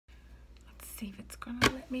see if it's gonna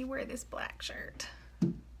let me wear this black shirt.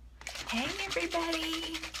 Hey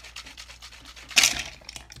everybody.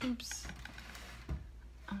 Oops.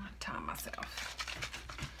 I'm gonna tie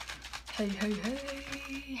myself. Hey, hey,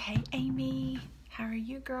 hey. Hey Amy. How are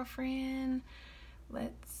you, girlfriend?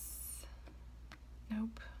 Nope.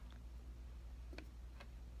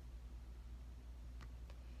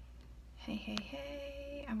 Hey, hey,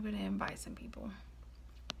 hey. I'm gonna invite some people.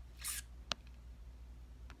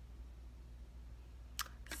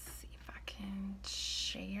 And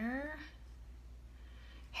share.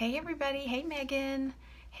 Hey everybody. Hey Megan.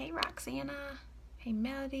 Hey Roxana. Hey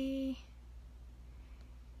Melody.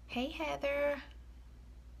 Hey Heather.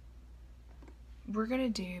 We're gonna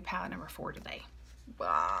do palette number 4 today.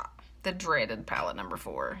 Blah. The dreaded palette number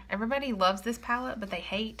 4. Everybody loves this palette, but they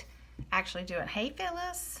hate actually doing it. Hey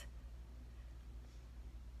Phyllis.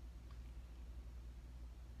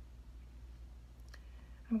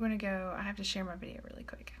 I'm gonna go, I have to share my video really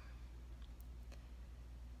quick.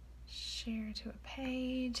 Share to a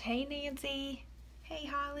page. Hey Nancy. Hey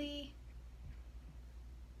Holly.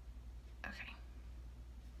 Okay.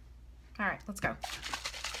 All right, let's go.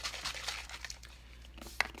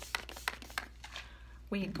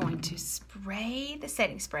 We're going to spray the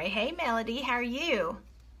setting spray. Hey Melody, how are you?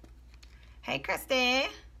 Hey Christy.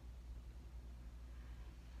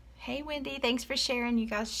 Hey Wendy, thanks for sharing. You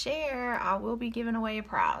guys share. I will be giving away a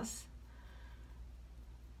prize.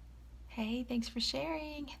 Hey, thanks for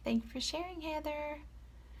sharing. Thank you for sharing, Heather.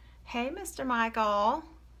 Hey, Mr. Michael.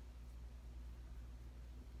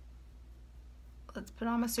 Let's put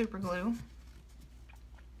on my super glue.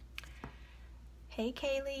 Hey,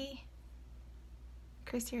 Kaylee.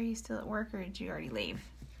 Christy, are you still at work or did you already leave?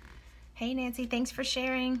 Hey, Nancy, thanks for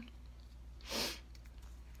sharing.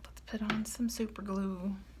 Let's put on some super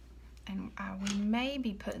glue. And we may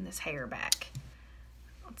be putting this hair back.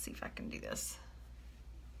 Let's see if I can do this.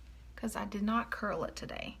 Because I did not curl it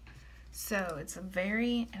today. So it's and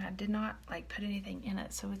I did not like put anything in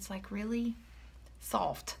it. So it's like really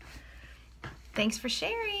soft. Thanks for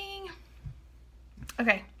sharing.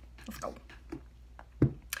 Okay, let's go.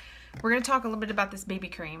 We're gonna talk a little bit about this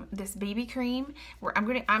BB cream. This BB cream,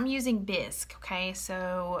 I'm using bisque, okay?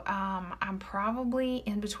 So I'm probably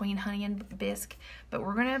in between honey and bisque, but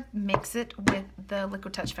we're gonna mix it with the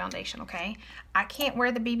Liquid Touch foundation, okay? I can't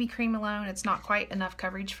wear the BB cream alone. It's not quite enough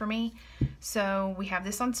coverage for me. So we have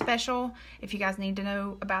this on special. If you guys need to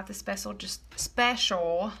know about the special, just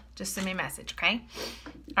send me a message, okay?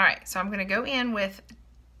 All right, so I'm gonna go in with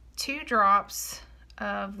 2 drops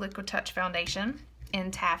of Liquid Touch foundation in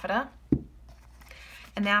taffeta,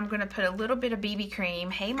 and now I'm going to put a little bit of BB cream.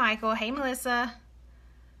 Hey Michael, hey Melissa.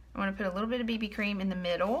 I'm going to put a little bit of BB cream in the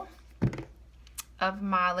middle of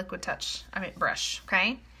my Liquid Touch brush,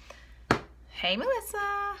 okay? Hey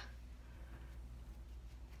Melissa.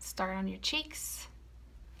 Start on your cheeks.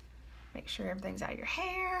 Make sure everything's out of your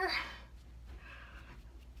hair.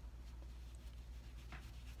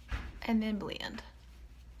 And then blend.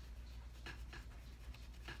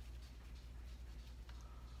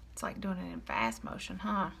 It's like doing it in fast motion,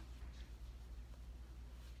 huh?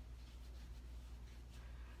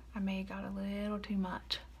 I may have got a little too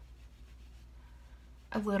much.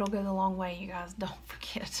 A little goes a long way, you guys. Don't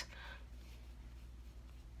forget.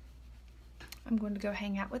 I'm going to go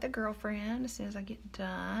hang out with a girlfriend as soon as I get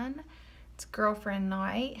done. It's girlfriend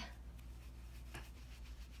night.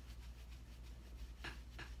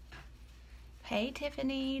 Hey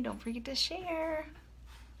Tiffany, don't forget to share.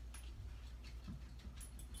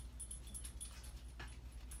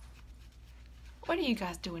 What are you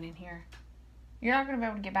guys doing in here? You're not going to be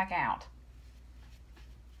able to get back out.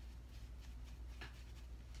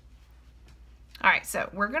 Alright, so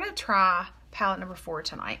we're going to try palette number 4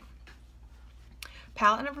 tonight.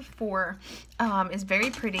 Palette number 4 is very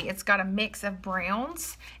pretty. It's got a mix of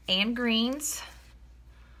browns and greens.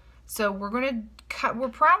 So we're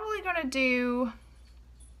probably going to do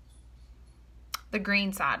the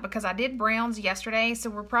green side because I did browns yesterday. So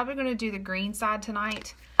we're probably going to do the green side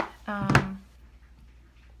tonight.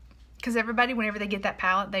 Because everybody, whenever they get that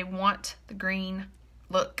palette, they want the green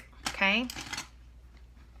look, okay?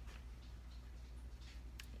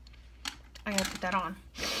 I gotta put that on.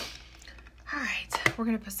 All right, we're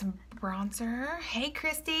gonna put some bronzer. Hey,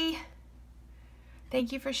 Christy.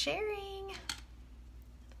 Thank you for sharing.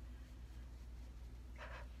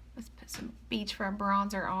 Let's put some Beach Front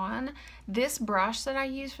bronzer on. This brush that I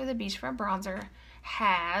use for the Beach Front bronzer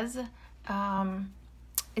has,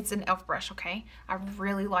 it's an e.l.f. brush, okay? I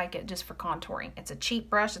really like it just for contouring. It's a cheap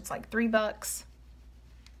brush. It's like $3.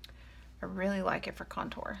 I really like it for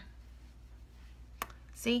contour.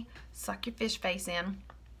 See? Suck your fish face in.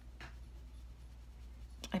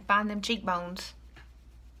 and find them cheekbones.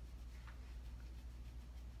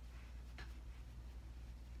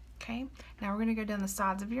 Okay, now we're going to go down the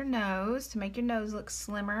sides of your nose to make your nose look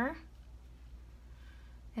slimmer.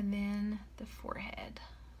 And then the forehead.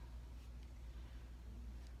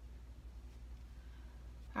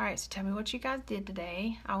 Alright, so tell me what you guys did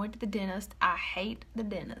today. I went to the dentist. I hate the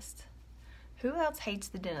dentist. Who else hates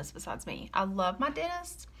the dentist besides me? I love my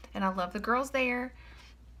dentist, and I love the girls there,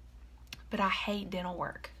 but I hate dental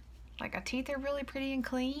work. Like, our teeth are really pretty and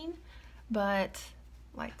clean, but,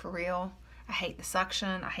 like, for real, I hate the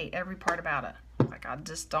suction. I hate every part about it. Like, I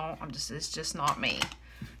just don't, it's just not me.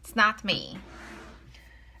 It's not me.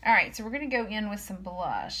 Alright, so we're going to go in with some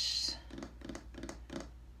blush.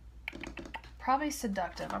 Probably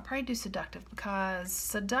Seductive. I'll probably do Seductive because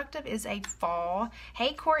Seductive is a fall.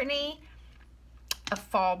 Hey, Courtney. A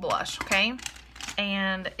fall blush, okay?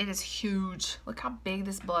 And it is huge. Look how big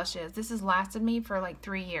this blush is. This has lasted me for like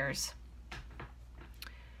 3 years.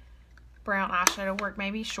 Brown eyeshadow work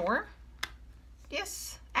maybe? Sure.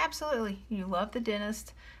 Yes, absolutely. You love the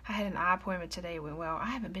dentist. I had an eye appointment today. It went well.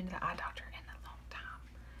 I haven't been to the eye doctor in a long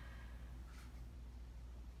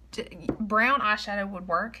time. Brown eyeshadow would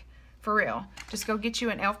work. For real. Just go get you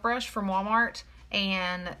an e.l.f. brush from Walmart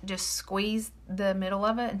and just squeeze the middle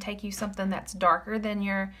of it and take you something that's darker than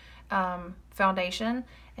your foundation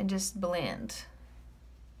and just blend.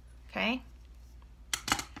 Okay?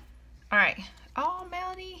 Alright. Oh,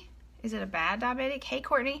 Melanie. Is it a bad diabetic? Hey,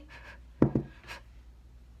 Courtney.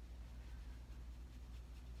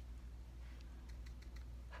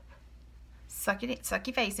 Suck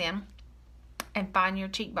your face in and find your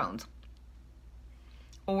cheekbones.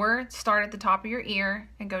 Or start at the top of your ear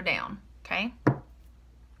and go down, okay?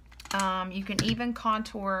 You can even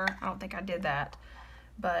contour. I don't think I did that,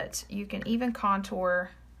 but you can even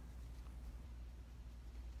contour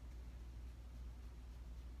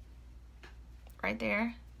right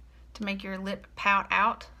there to make your lip pout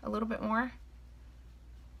out a little bit more.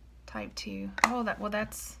 Type 2. Oh,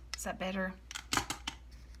 is that better? I'm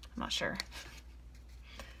not sure.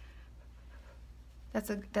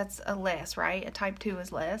 That's a less, right? A type 2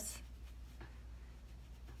 is less.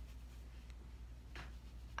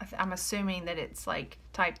 I'm assuming that it's like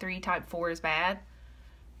type 3, type 4 is bad.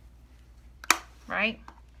 Right?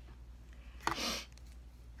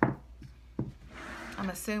 I'm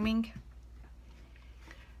assuming.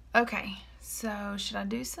 Okay, so should I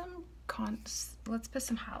do some let's put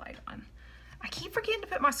some highlight on. I keep forgetting to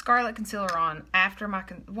put my Scarlet concealer on after my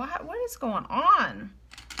what is going on?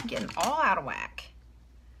 I'm getting all out of whack.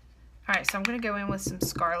 Alright, so I'm going to go in with some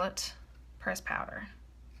Scarlet pressed powder.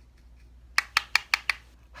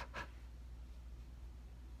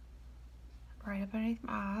 Right up underneath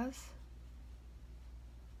my eyes.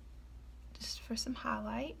 Just for some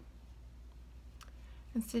highlight.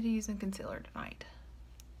 Instead of using concealer tonight.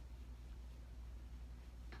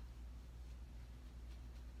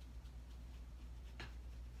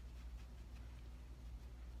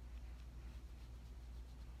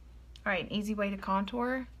 Alright, an easy way to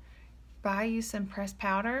contour. Buy you some pressed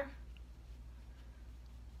powder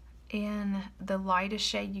in the lightest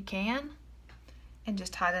shade you can and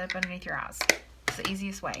just tie that up underneath your eyes. It's the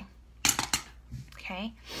easiest way.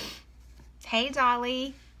 Okay. Hey,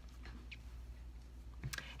 Dolly.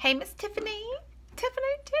 Hey, Miss Tiffany. Tiffany,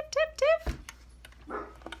 Tiff. All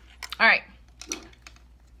right.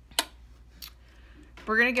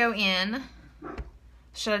 We're going to go in.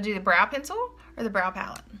 Should I do the brow pencil or the brow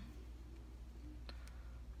palette?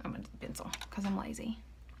 I'm going to do the pencil because I'm lazy.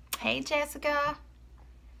 Hey, Jessica.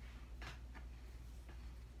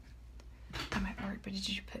 I'm at work, but did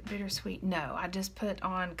you put Bittersweet? No, I just put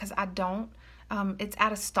on, because I don't, it's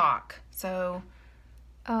out of stock. So,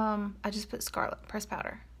 I just put Scarlet pressed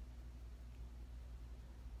powder.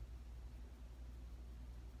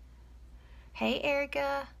 Hey,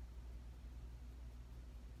 Erica.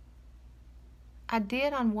 I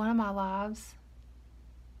did on one of my lives.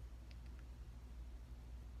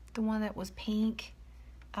 The one that was pink.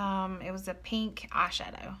 It was a pink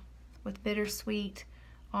eyeshadow with Bittersweet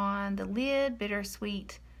on the lid,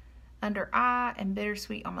 Bittersweet under eye, and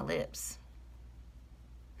Bittersweet on my lips.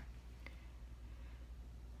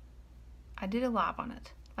 I did a live on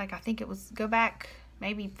it. Like, I think it was, go back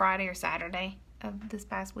maybe Friday or Saturday of this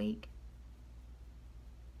past week.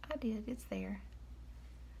 I did. It's there.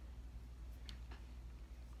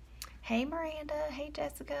 Hey, Miranda. Hey,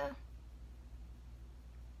 Jessica.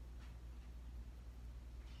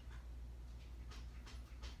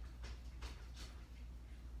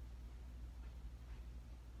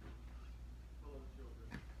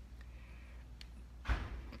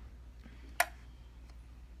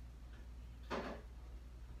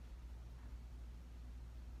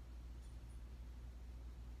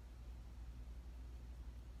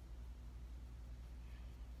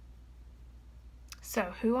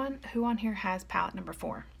 So who on here has palette number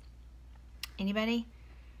 4? Anybody?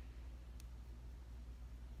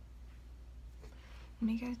 Let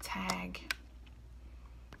me go tag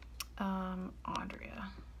Andrea,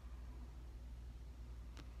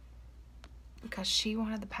 because she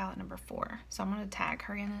wanted the palette number 4. So I'm going to tag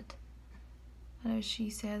her in it. I know she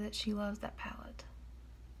said that she loves that palette,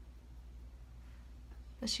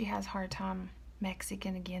 but she has a hard time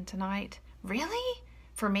Mexican again tonight. Really?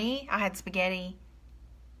 For me, I had spaghetti,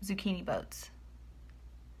 zucchini boats.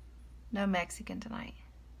 No Mexican tonight.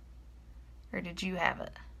 Or did you have it?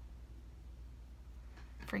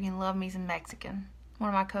 Freaking love me some Mexican. One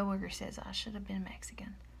of my coworkers says I should have been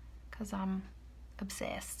Mexican because I'm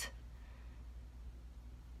obsessed.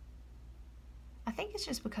 I think it's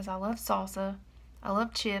just because I love salsa, I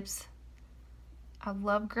love chips, I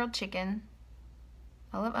love grilled chicken,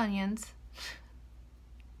 I love onions,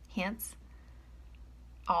 hence,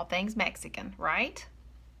 all things Mexican, right?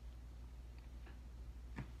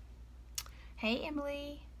 Hey,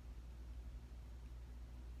 Emily.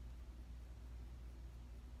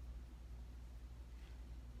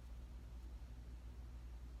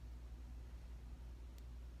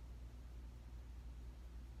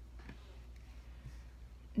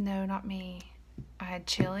 No, not me. I had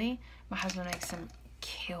chili. My husband makes some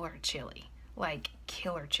killer chili. Like,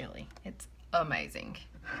 killer chili. It's amazing.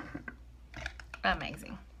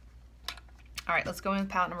 Amazing. All right, let's go in with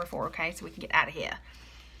palette number 4, okay? So we can get out of here.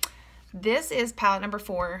 This is palette number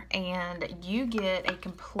 4, and you get a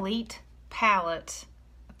complete palette,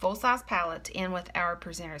 a full-size palette, in with our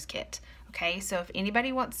presenter's kit. Okay, so if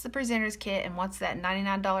anybody wants the presenter's kit and wants that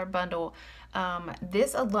 $99 bundle,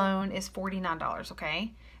 this alone is $49,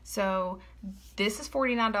 okay? So this is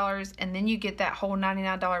 $49, and then you get that whole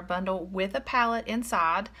 $99 bundle with a palette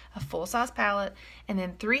inside, a full-size palette, and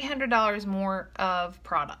then $300 more of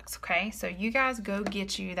products, okay? So you guys go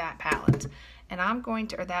get you that palette, and I'm going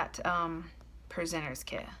to, or that presenter's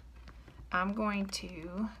kit. I'm going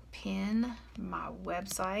to pin my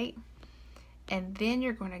website, and then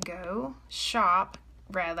you're going to go shop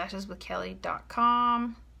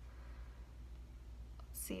radlasheswithkelly.com.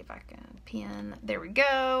 See if I can pin. There we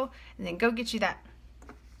go. And then go get you that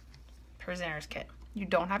presenter's kit. You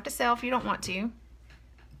don't have to sell if you don't want to.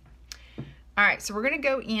 All right, so we're going to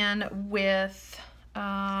go in with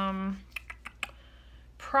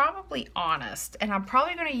probably Honest, and I'm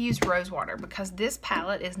probably going to use Rosewater because this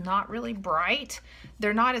palette is not really bright.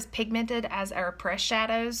 They're not as pigmented as our pressed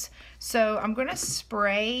shadows, so I'm going to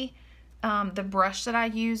spray the brush that I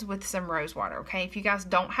use with some Rosewater, okay? If you guys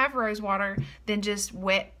don't have Rosewater, then just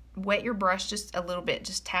wet your brush just a little bit.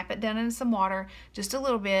 Just tap it down in some water just a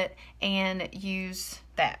little bit and use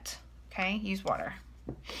that, okay? Use water.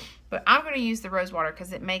 But I'm going to use the Rosewater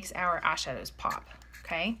because it makes our eyeshadows pop,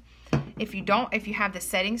 okay? If you have the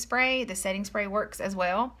setting spray works as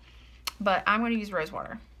well, but I'm going to use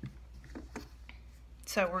Rosewater.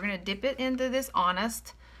 So we're going to dip it into this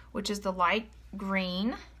Honest, which is the light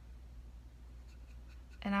green.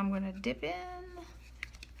 And I'm going to dip in.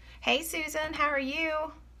 Hey, Susan, how are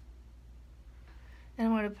you? And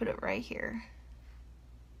I'm going to put it right here.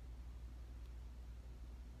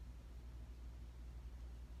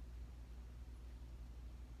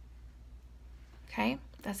 Okay,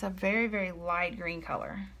 that's a very, very light green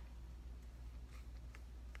color.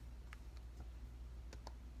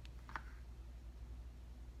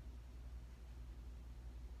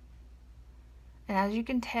 And as you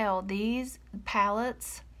can tell, these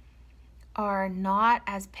palettes are not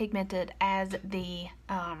as pigmented as the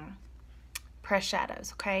pressed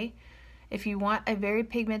shadows, okay? If you want a very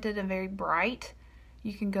pigmented and very bright,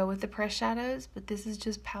 you can go with the pressed shadows, but this is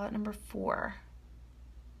just palette number 4.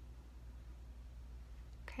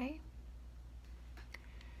 Okay?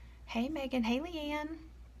 Hey, Megan. Hey, Leanne.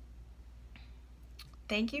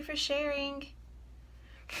 Thank you for sharing.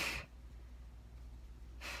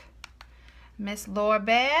 Miss Laura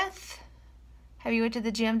Beth, have you went to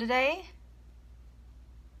the gym today?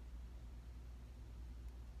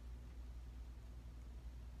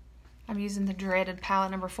 I'm using the dreaded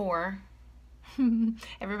palette number 4.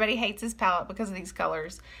 Everybody hates this palette because of these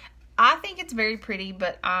colors. I think it's very pretty,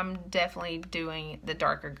 but I'm definitely doing the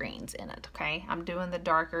darker greens in it, okay? I'm doing the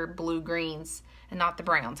darker blue greens and not the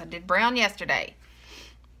browns. I did brown yesterday.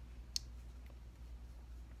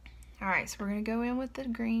 Alright, so we're going to go in with the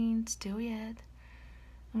green, still yet.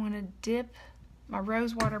 I'm going to dip my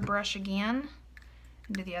Rosewater brush again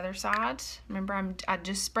into the other side. Remember, I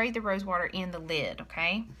just sprayed the Rosewater in the lid,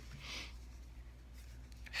 okay?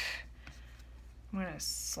 I'm going to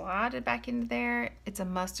slide it back into there. It's a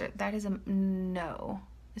mustard. That is a, no.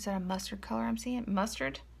 Is that a mustard color I'm seeing?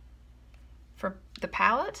 Mustard? for the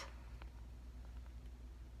palette.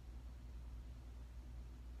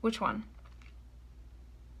 Which one?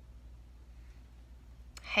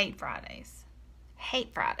 Hate Fridays.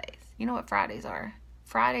 Hate Fridays. You know what Fridays are?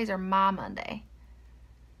 Fridays are my Monday.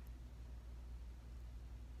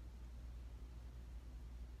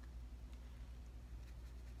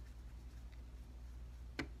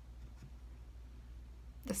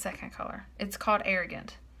 The second color. It's called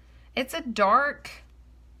Arrogant. It's a dark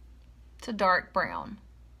brown.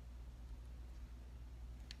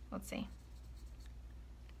 Let's see.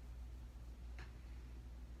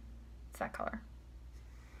 It's that color.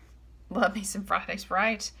 Love me some Fridays,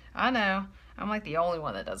 right? I know. I'm like the only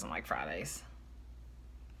one that doesn't like Fridays.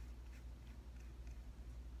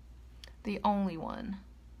 The only one.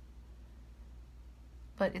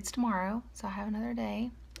 But it's tomorrow, so I have another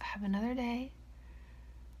day. I have another day.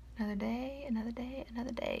 Another day, another day,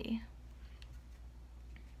 another day.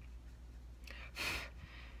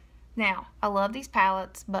 Now, I love these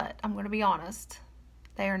palettes, but I'm going to be honest.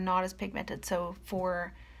 They are not as pigmented. So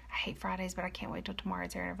I hate Fridays, but I can't wait till tomorrow.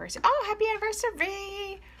 It's our anniversary. Oh, happy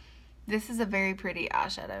anniversary! This is a very pretty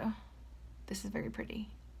eyeshadow. This is very pretty.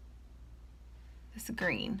 This is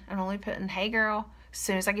green. I'm only putting, hey girl, as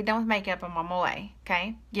soon as I get done with makeup, I'm on my way,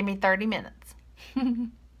 okay? Give me 30 minutes.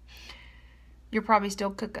 You're probably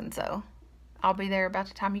still cooking, so I'll be there about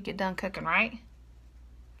the time you get done cooking, right?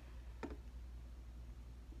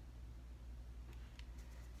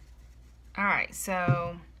 All right,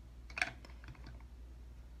 so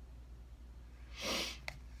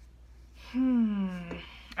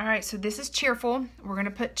all right, so this is Cheerful. We're going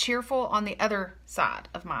to put Cheerful on the other side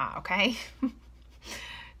of my eye, okay?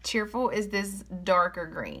 Cheerful is this darker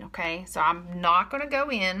green, okay? So I'm not going to go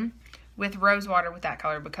in with rose water with that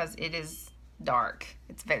color because it is dark.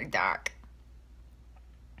 It's very dark.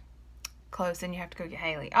 Close, and you have to go get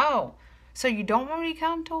Haley. Oh, so you don't want me to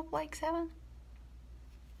come till like 7?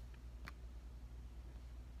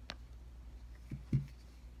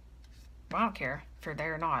 Well, I don't care if you're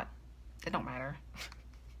there or not. It don't matter.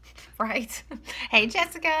 Right? Hey,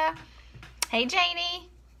 Jessica. Hey, Janie.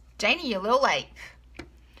 Janie, you're a little late.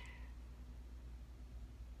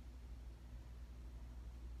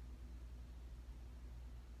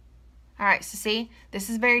 All right, so see, this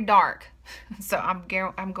is very dark. So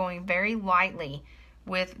I'm going very lightly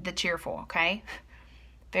with the Cheerful, okay?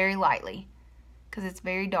 Very lightly, because it's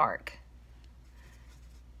very dark.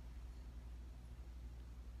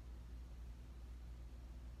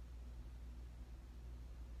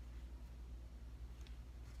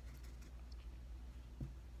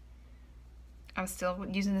 I'm still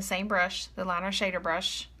using the same brush, the liner shader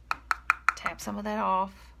brush. Tap some of that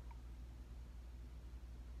off.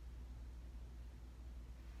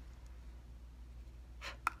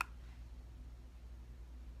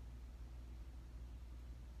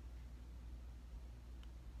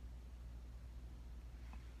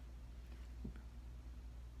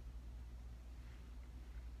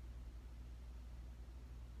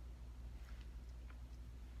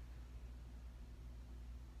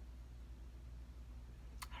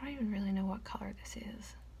 I don't even really know what color this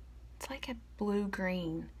is. It's like a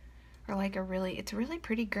blue-green, or like it's a really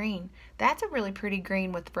pretty green. That's a really pretty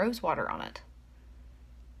green with rose water on it.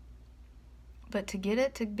 But to get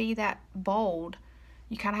it to be that bold,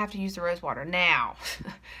 you kind of have to use the rose water. Now,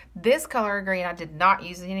 this color of green, I did not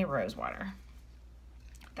use any rose water.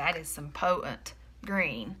 That is some potent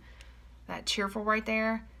green. That Cheerful right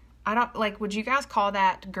there. I don't, like, would you guys call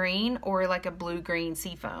that green or like a blue-green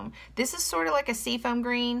seafoam? This is sort of like a seafoam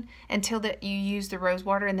green until that you use the rose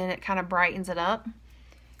water, and then it kind of brightens it up.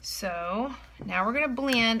 So now we're going to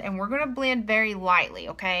blend, and we're going to blend very lightly,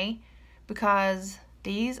 okay? Because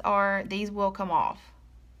these will come off.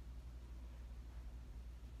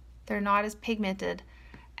 They're not as pigmented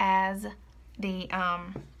as the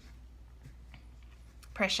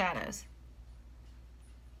pressed shadows.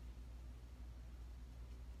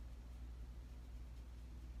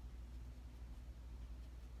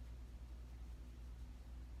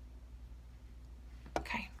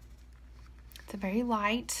 Okay, it's a very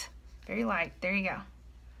light, there you go.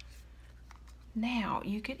 Now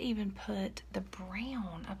you could even put the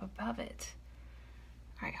brown up above it.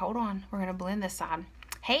 All right, hold on, we're gonna blend this side.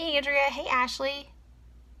 Hey Andrea, hey Ashley,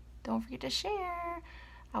 don't forget to share.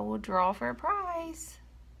 I will draw for a prize.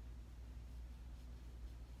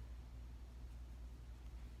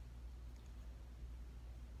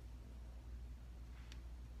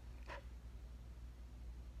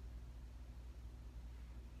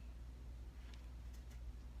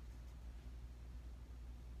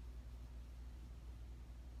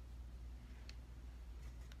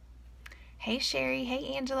 Hey Sherry,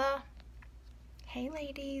 hey Angela. Hey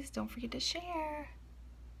ladies, don't forget to share.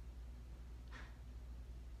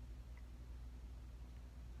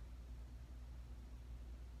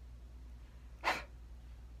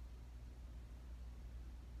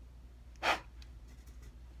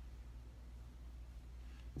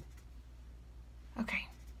 Okay.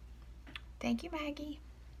 Thank you, Maggie.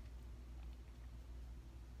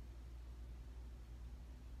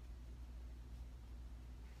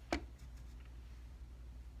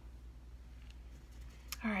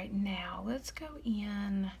 All right, now let's go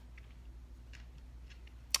in.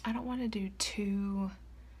 I don't want to do two.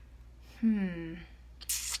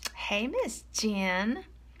 Hey, Miss Jen.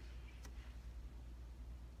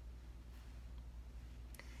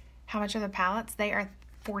 How much are the palettes? They are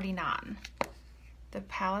 $49. The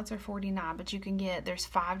palettes are $49, but you can get, there's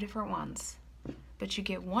 5 different ones. But you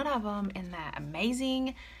get one of them in that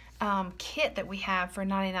amazing kit that we have for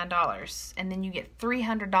 $99. And then you get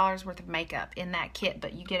 $300 worth of makeup in that kit,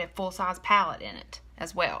 but you get a full-size palette in it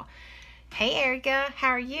as well. Hey, Erica, how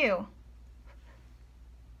are you?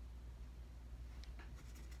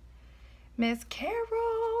 Miss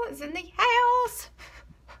Carol is in the house.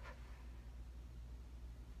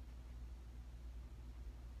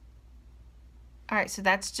 All right, so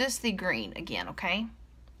that's just the green again, okay?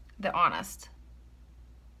 The Honest.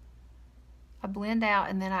 I blend out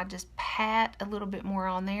and then I just pat a little bit more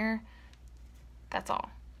on there. That's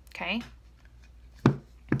all, okay? All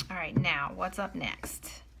right, now what's up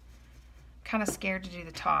next? Kind of scared to do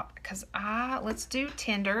the top because let's do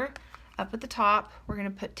Tender up at the top. We're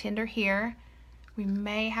gonna put Tender here. We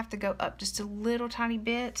may have to go up just a little tiny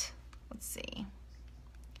bit. Let's see.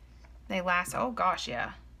 They last, oh gosh,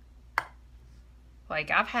 yeah. Like,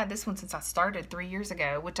 I've had this one since I started 3 years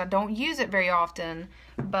ago, which I don't use it very often,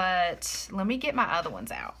 but let me get my other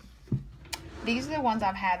ones out. These are the ones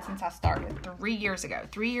I've had since I started 3 years ago.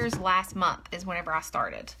 3 years last month is whenever I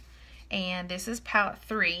started. And this is palette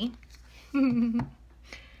 3.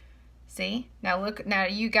 See? Now look, now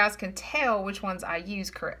you guys can tell which ones I use,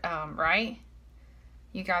 right?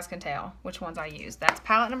 You guys can tell which ones I use. That's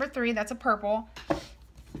palette number 3, that's a purple.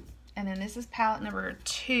 And then this is palette number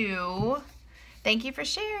 2. Thank you for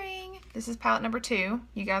sharing. This is palette number 2.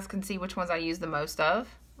 You guys can see which ones I use the most of,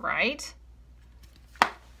 right?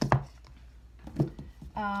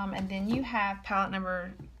 And then you have palette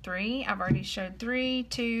number 3. I've already showed 3,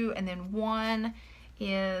 2, and then 1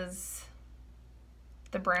 is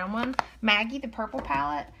the brown one. Maggie, the purple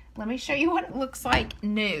palette. Let me show you what it looks like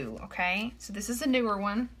new, okay? So this is a newer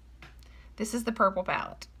one. This is the purple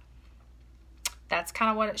palette. That's kind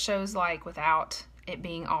of what it shows like without it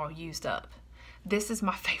being all used up. This is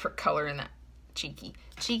my favorite color in that Cheeky.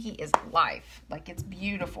 Cheeky is life. Like, it's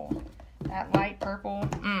beautiful. That light purple.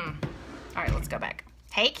 All right, let's go back.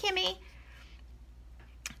 Hey, Kimmy.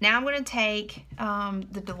 Now I'm going to take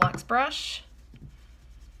the deluxe brush.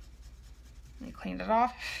 Let me clean it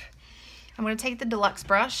off. I'm going to take the deluxe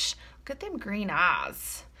brush. Look at them green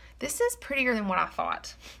eyes. This is prettier than what I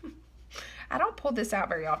thought. I don't pull this out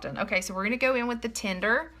very often. Okay, so we're going to go in with the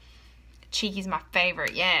Tender. Cheeky's my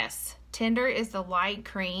favorite, yes. Tender is the light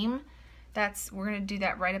cream. We're going to do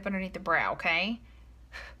that right up underneath the brow, okay?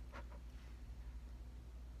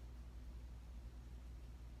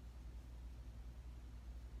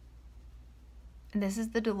 And this is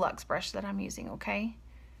the deluxe brush that I'm using, okay?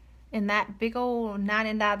 In that big old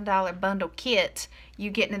 $99 bundle kit, you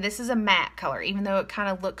get, and this is a matte color, even though it kind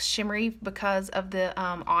of looks shimmery because of the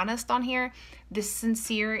Honest on here. This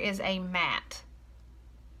Sincere is a matte.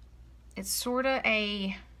 It's sort of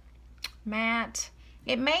a matte.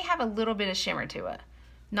 It may have a little bit of shimmer to it.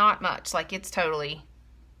 Not much. Like, it's totally,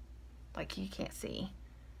 like, you can't see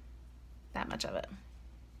that much of it.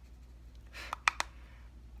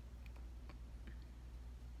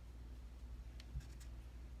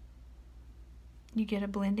 You get a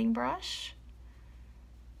blending brush.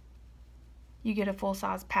 You get a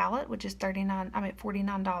full-size palette, which is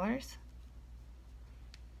 $49.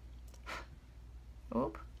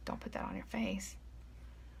 Oop, don't put that on your face.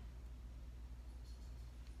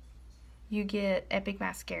 You get Epic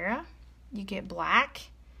Mascara. You get black.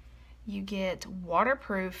 You get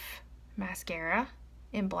waterproof mascara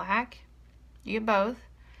in black. You get both.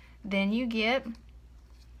 Then you get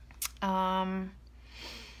a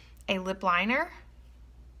lip liner,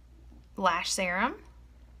 lash serum,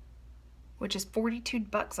 which is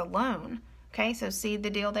 $42 alone. Okay, so see the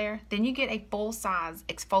deal there? Then you get a full-size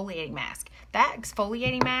exfoliating mask. That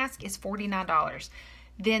exfoliating mask is $49.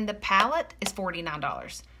 Then the palette is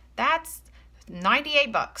 $49. That's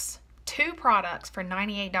 $98. 2 products for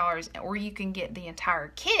 $98, or you can get the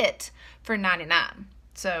entire kit for $99.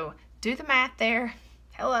 So do the math there.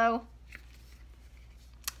 Hello.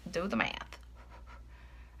 Do the math.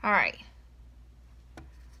 All right.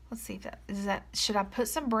 Let's see if should I put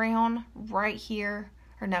some brown right here?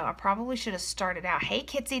 Or no, I probably should have started out. Hey,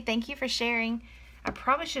 Kitsy, thank you for sharing. I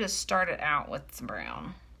probably should have started out with some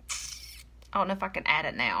brown. I don't know if I can add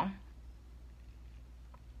it now.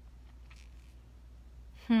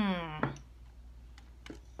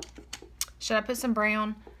 Should I put some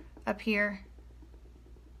brown up here?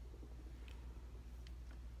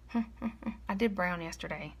 I did brown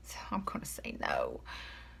yesterday, so I'm going to say no.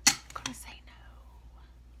 I'm going to say no.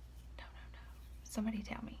 No. Somebody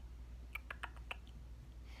tell me.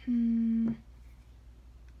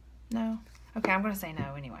 No. Okay, I'm going to say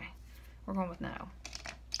no anyway. We're going with no.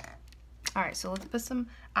 Alright, so let's put some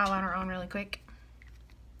eyeliner on really quick.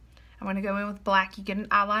 I'm going to go in with black. You get an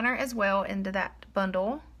eyeliner as well into that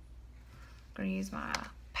bundle. I'm going to use my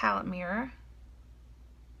palette mirror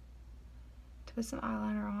to put some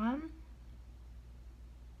eyeliner on.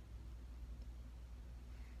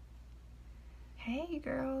 Hey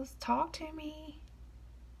girls, talk to me.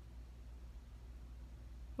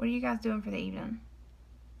 What are you guys doing for the evening?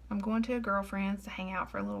 I'm going to a girlfriend's to hang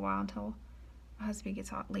out for a little while until my husband gets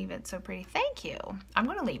home. Leave it so pretty. Thank you. I'm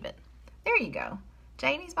going to leave it. There you go.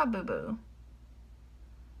 Janie's my boo-boo.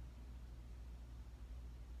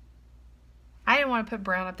 I didn't want to put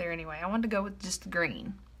brown up there anyway. I wanted to go with just the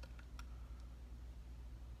green.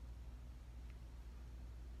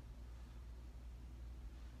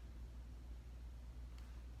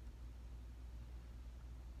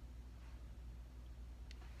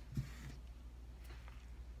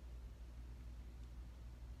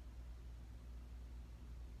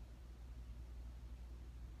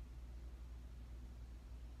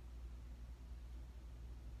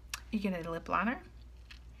 You get a lip liner.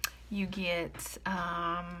 You get,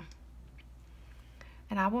 and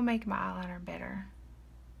I will make my eyeliner better.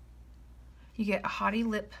 You get a Haughty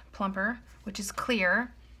Lip Plumper, which is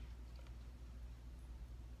clear.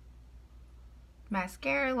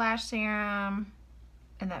 Mascara, lash serum,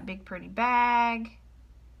 and that big pretty bag.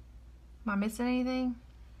 Am I missing anything?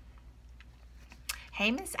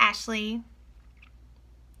 Hey, Miss Ashley.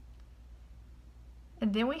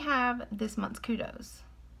 And then we have this month's Kudos.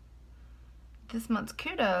 This month's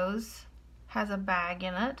Kudos has a bag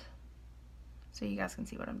in it, so you guys can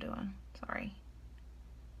see what I'm doing. Sorry.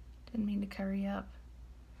 Didn't mean to cover you up.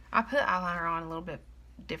 I put eyeliner on a little bit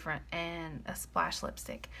different and a splash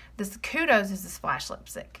lipstick. This Kudos is the splash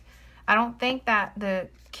lipstick. I don't think that the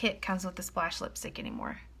kit comes with the splash lipstick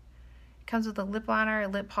anymore. It comes with a lip liner, a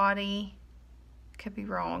lip potty. Could be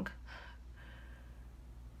wrong.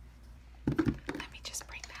 Let me just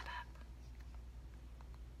bring that up.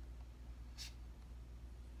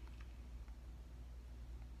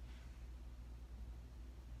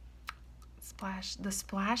 Splash. The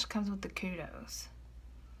splash comes with the Kudos.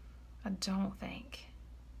 I don't think.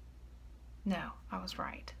 No, I was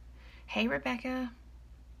right. Hey, Rebecca.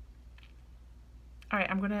 All right,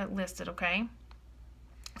 I'm going to list it, okay?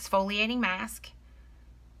 Exfoliating mask,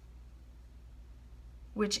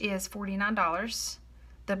 which is $49.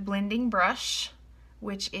 The blending brush,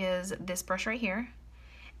 which is this brush right here.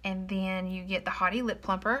 And then you get the Haughty Lip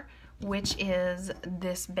Plumper, which is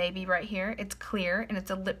this baby right here. It's clear and it's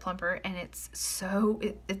a lip plumper, and it's so,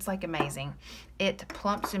 it's like amazing. It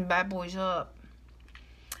plumps and bad boys up.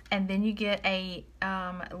 And then you get a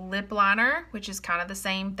lip liner, which is kind of the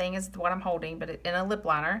same thing as what I'm holding, but in a lip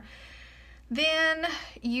liner. Then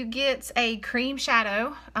you get a cream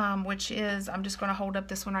shadow, which is, I'm just going to hold up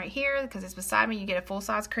this one right here because it's beside me. You get a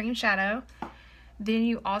full-size cream shadow. Then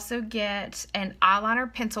you also get an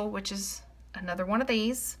eyeliner pencil, which is another one of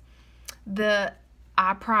these. The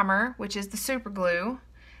eye primer, which is the super glue.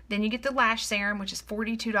 Then you get the lash serum, which is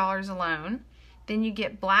 $42 alone. Then you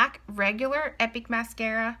get black regular Epic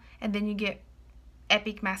mascara, and then you get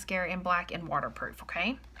Epic mascara in black and waterproof,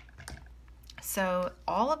 okay? So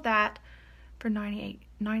all of that for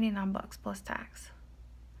 $99 plus tax.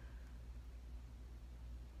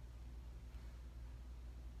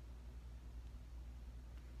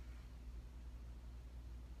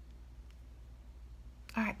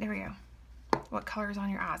 All right, there we go. What color is on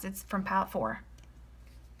your eyes? It's from Palette 4.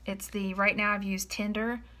 It's the, right now I've used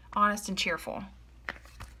Tender, Honest, and Cheerful.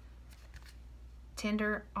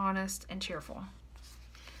 Tender, Honest, and Cheerful.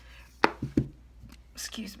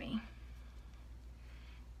 Excuse me.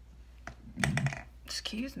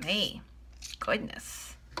 Excuse me.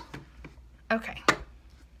 Goodness. Okay.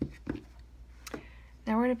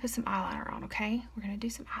 Now we're going to put some eyeliner on, okay? We're going to do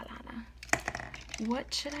some eyeliner.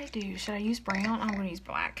 What should I do? Should I use brown? I'm going to use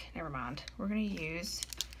black. Never mind. We're going to use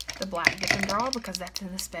the black Dip and Draw because that's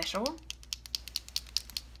in the special.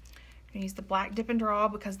 I'm gonna use the black Dip and Draw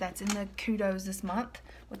because that's in the Kudos this month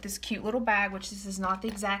with this cute little bag, which this is not the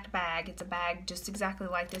exact bag. It's a bag just exactly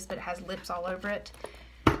like this, but it has lips all over it.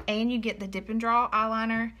 And you get the Dip and Draw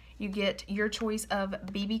eyeliner. You get your choice of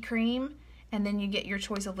BB cream, and then you get your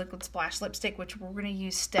choice of liquid splash lipstick, which we're gonna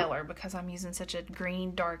use Stellar because I'm using such a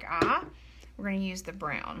green dark eye. We're gonna use the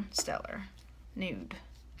brown Stellar Nude.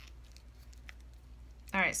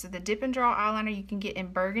 All right, so the Dip and Draw eyeliner you can get in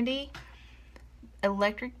burgundy,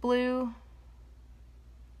 electric blue,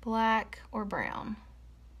 black, or brown.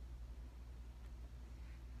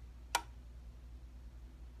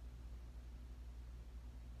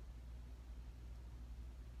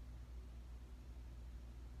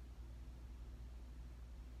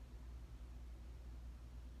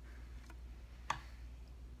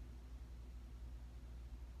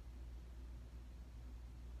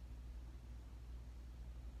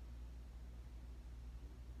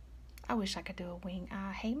 I wish I could do a wing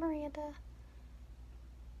eye. Hey, Miranda.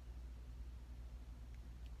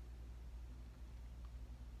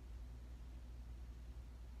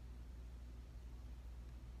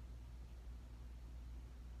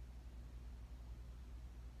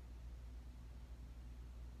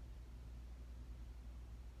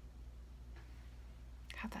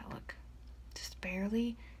 How'd that look? Just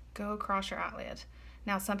barely go across your eyelid.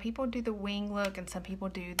 Now, some people do the wing look and some people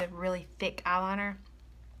do the really thick eyeliner.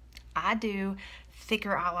 I do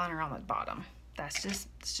thicker eyeliner on the bottom. That's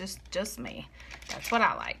just me. That's what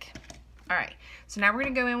I like. All right, so now we're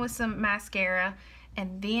gonna go in with some mascara,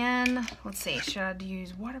 and then let's see, should I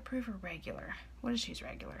use waterproof or regular? We'll just use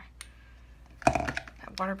regular.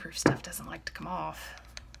 That waterproof stuff doesn't like to come off,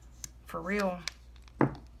 for real. All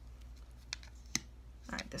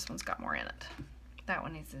right, this one's got more in it. That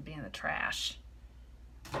one needs to be in the trash.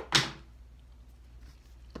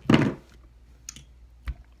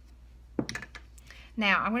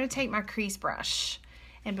 Now, I'm going to take my crease brush,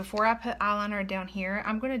 and before I put eyeliner down here,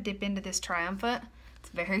 I'm going to dip into this Triumphant. It's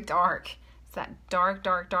very dark. It's that dark,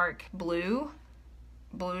 dark, dark blue,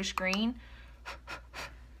 bluish green.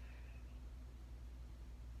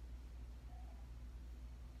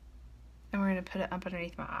 And we're going to put it up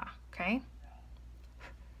underneath my eye, okay?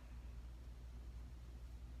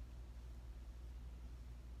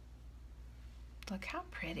 Look how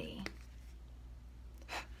pretty.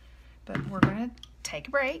 But we're going to take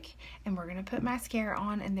a break and we're going to put mascara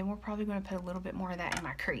on, and then we're probably going to put a little bit more of that in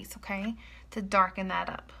my crease, okay? To darken that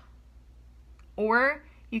up. Or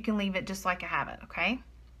you can leave it just like I have it, okay?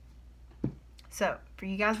 So, for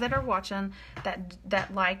you guys that are watching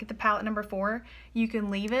that like the palette number 4, you can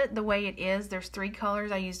leave it the way it is. There's 3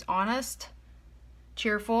 colors. I used Honest,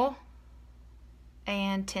 Cheerful,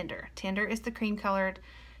 and Tender. Tender is the cream colored.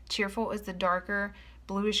 Cheerful is the darker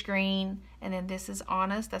bluish green, and then this is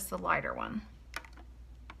Honest, that's the lighter one.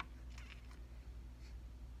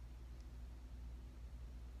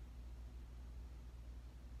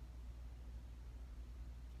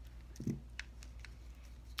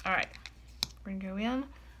 All right, we're gonna go in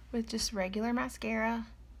with just regular mascara,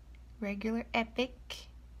 regular Epic.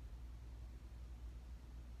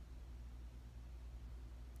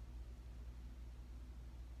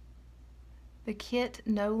 The kit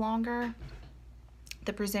no longer,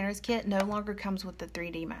 the Presenter's kit no longer comes with the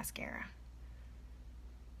 3D mascara.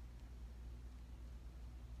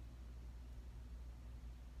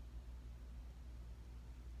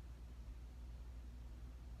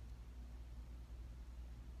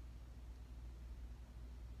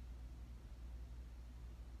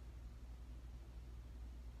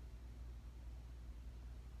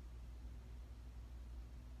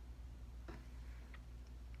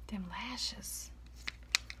 Them lashes.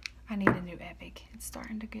 I need a new Epic. It's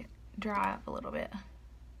starting to get dry up a little bit.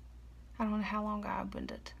 I don't know how long I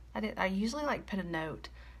opened it. I usually like put a note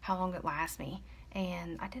how long it lasts me,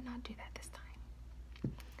 and I did not do that this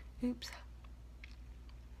time. Oops.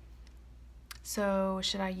 So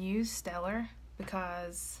should I use Stellar?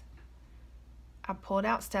 Because I pulled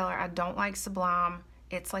out Stellar. I don't like Sublime.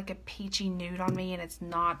 It's like a peachy nude on me, and it's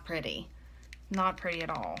not pretty. Not pretty at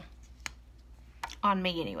all. On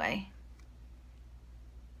me anyway.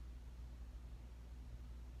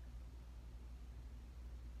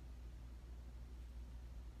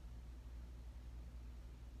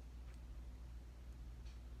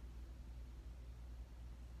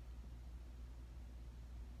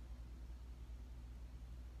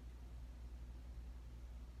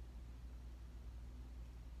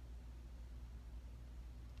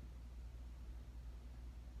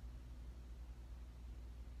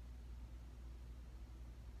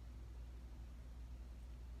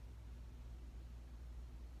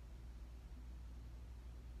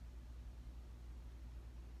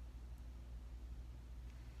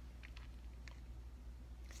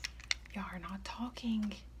 Y'all are not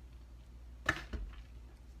talking.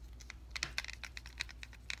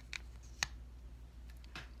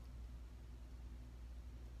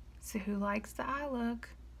 So who likes the eye look?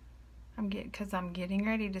 Because I'm getting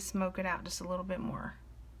ready to smoke it out just a little bit more.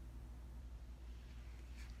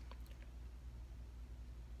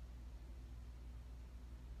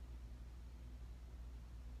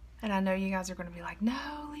 And I know you guys are going to be like,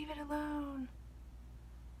 no, leave it alone.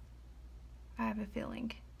 I have a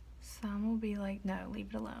feeling some will be like, no, leave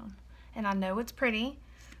it alone. And I know it's pretty,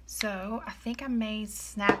 so I think I may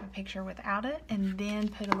snap a picture without it and then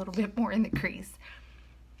put a little bit more in the crease.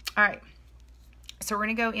 All right, so we're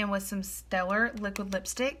going to go in with some Stellar liquid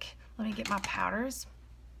lipstick. Let me get my powders.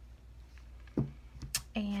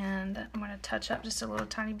 And I'm going to touch up just a little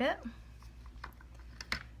tiny bit.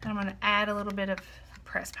 And I'm going to add a little bit of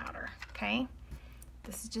pressed powder, okay?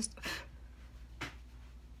 This is just...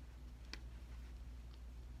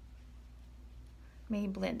 me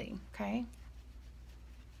blending, okay?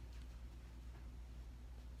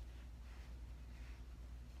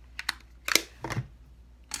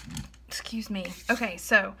 Excuse me. Okay,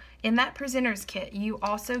 so in that presenter's kit, you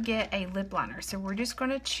also get a lip liner. So we're just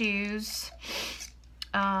going to choose,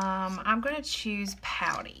 I'm going to choose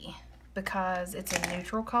Pouty because it's a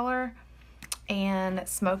neutral color, and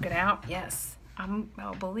Smoke It Out. Yes,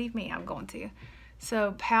 oh, believe me, I'm going to.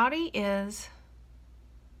 So Pouty is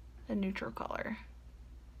a neutral color.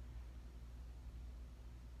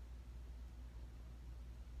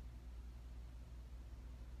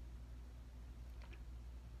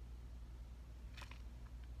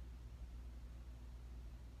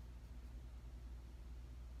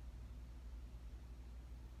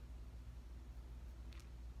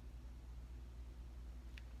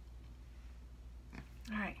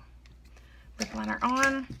 All right, lip liner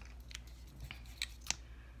on,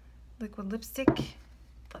 liquid lipstick,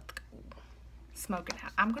 let's go. Smoke it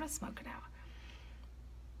out. I'm gonna smoke it out.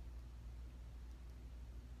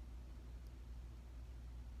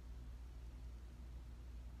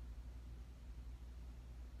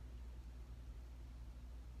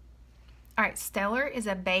 All right, Stellar is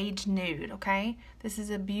a beige nude, okay? This is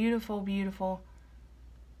a beautiful, beautiful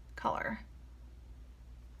color.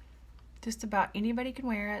 Just about anybody can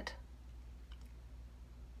wear it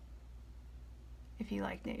if you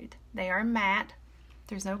like nude. They are matte.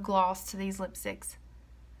 There's no gloss to these lipsticks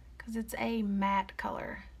because it's a matte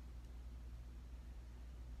color.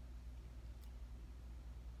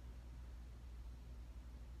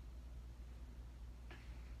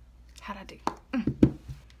 How'd I do?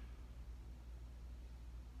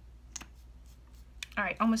 All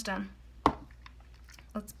right, almost done.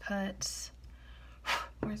 Let's put...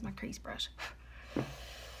 Where's my crease brush?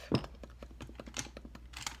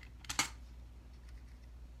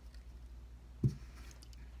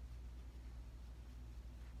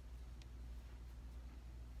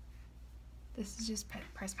 This is just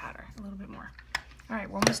pressed powder, a little bit more. All right,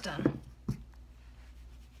 we're almost done.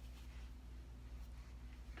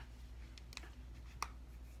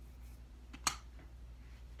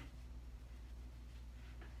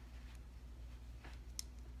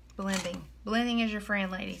 Blending. Blending is your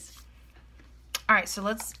friend, ladies. All right,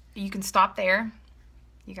 so you can stop there.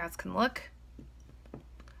 You guys can look.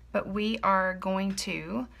 But we are going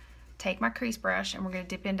to take my crease brush and we're going to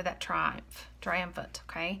dip into that Triumphant,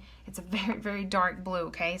 okay? It's a very, very dark blue,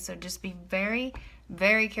 okay? So just be very,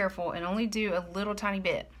 very careful and only do a little tiny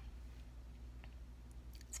bit.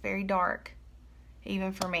 It's very dark,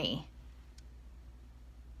 even for me.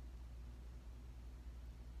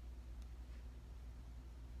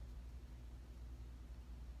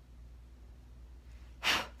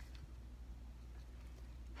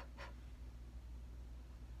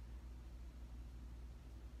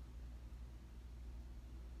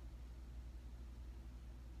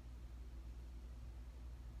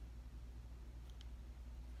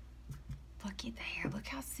 Look at there. Look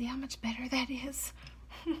see how much better that is.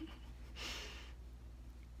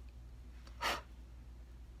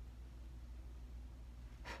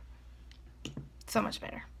 So much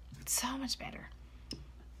better. So much better.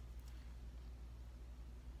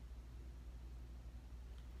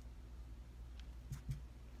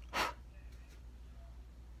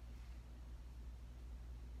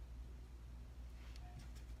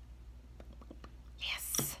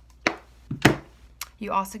 Yes.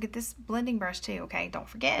 You also get this blending brush too, okay? Don't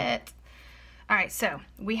forget. All right, so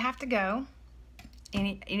we have to go.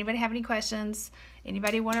 Anybody have any questions?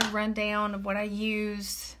 Anybody want a rundown of what I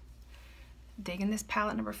used? Digging this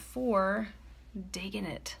palette number 4. Digging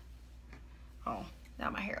it. Oh, now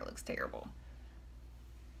my hair looks terrible.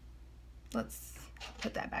 Let's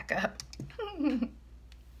put that back up.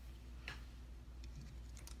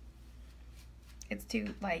 It's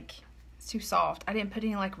too, like, it's too soft. I didn't put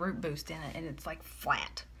any, like, root boost in it, and it's, like,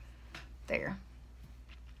 flat. There.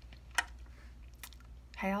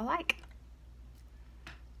 How y'all like?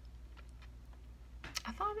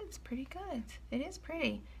 I thought it's pretty good. It is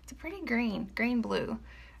pretty. It's a pretty green blue.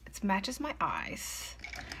 It matches my eyes.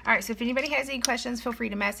 All right, so if anybody has any questions, feel free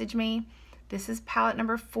to message me. This is palette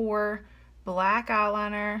number 4, black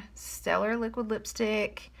eyeliner, Stellar liquid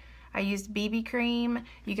lipstick. I used BB cream.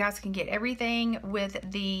 You guys can get everything with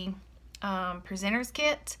the presenter's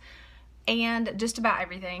kit and just about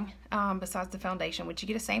everything besides the foundation, which you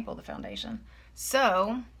get a sample of the foundation.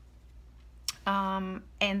 So, and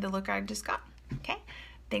the look I just got. Okay,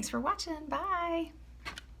 thanks for watching. Bye.